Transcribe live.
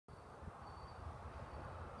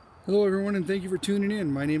Hello everyone, and thank you for tuning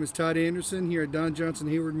in. My name is Todd Anderson here at Don Johnson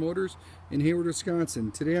Hayward Motors in Hayward,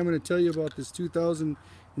 Wisconsin. Today I'm going to tell you about this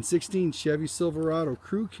 2016 Chevy Silverado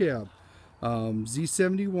Crew Cab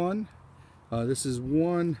Z71. This is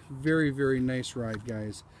one very nice ride,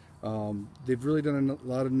 guys. They've really done a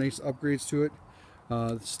lot of nice upgrades to it.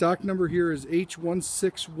 The stock number here is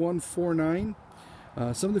H16149.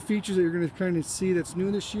 Some of the features that you're going to kind of see that's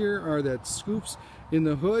new this year are that scoops in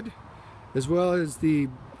the hood, as well as the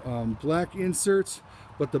black inserts,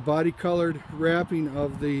 but the body colored wrapping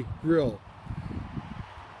of the grille.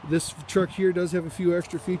 This truck here does have a few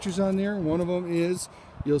extra features on there. One of them is,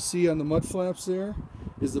 you'll see on the mud flaps there,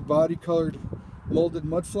 is the body colored molded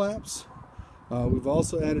mud flaps. We've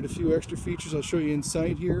also added a few extra features I'll show you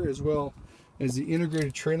inside here, as well as the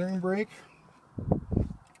integrated trailering brake.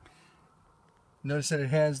 Notice that it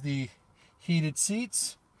has the heated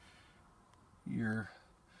seats, your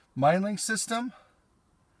MyLink system,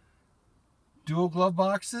 dual glove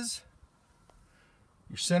boxes,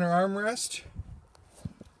 your center armrest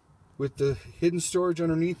with the hidden storage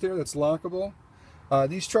underneath there that's lockable.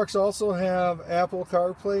 These trucks also have Apple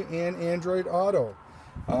CarPlay and Android Auto.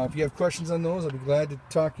 If you have questions on those, I'll be glad to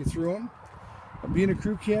talk you through them. Being a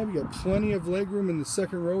crew cab, you got plenty of legroom in the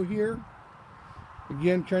second row here.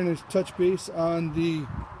 Again, kind of touch base on the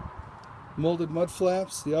molded mud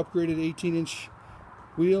flaps, the upgraded 18-inch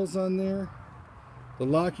wheels on there, the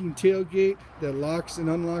locking tailgate that locks and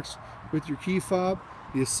unlocks with your key fob,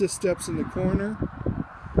 the assist steps in the corner,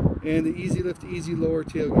 and the easy lift, easy lower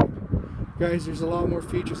tailgate. Guys, there's a lot more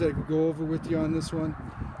features that I could go over with you on this one,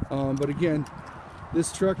 but again,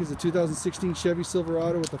 this truck is a 2016 Chevy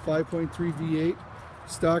Silverado with a 5.3 V8.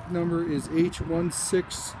 Stock number is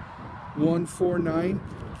H16149.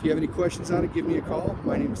 If you have any questions on it, give me a call.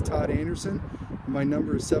 My name is Todd Anderson. My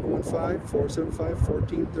number is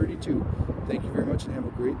 715-475-1432. Thank you very much and have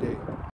a great day.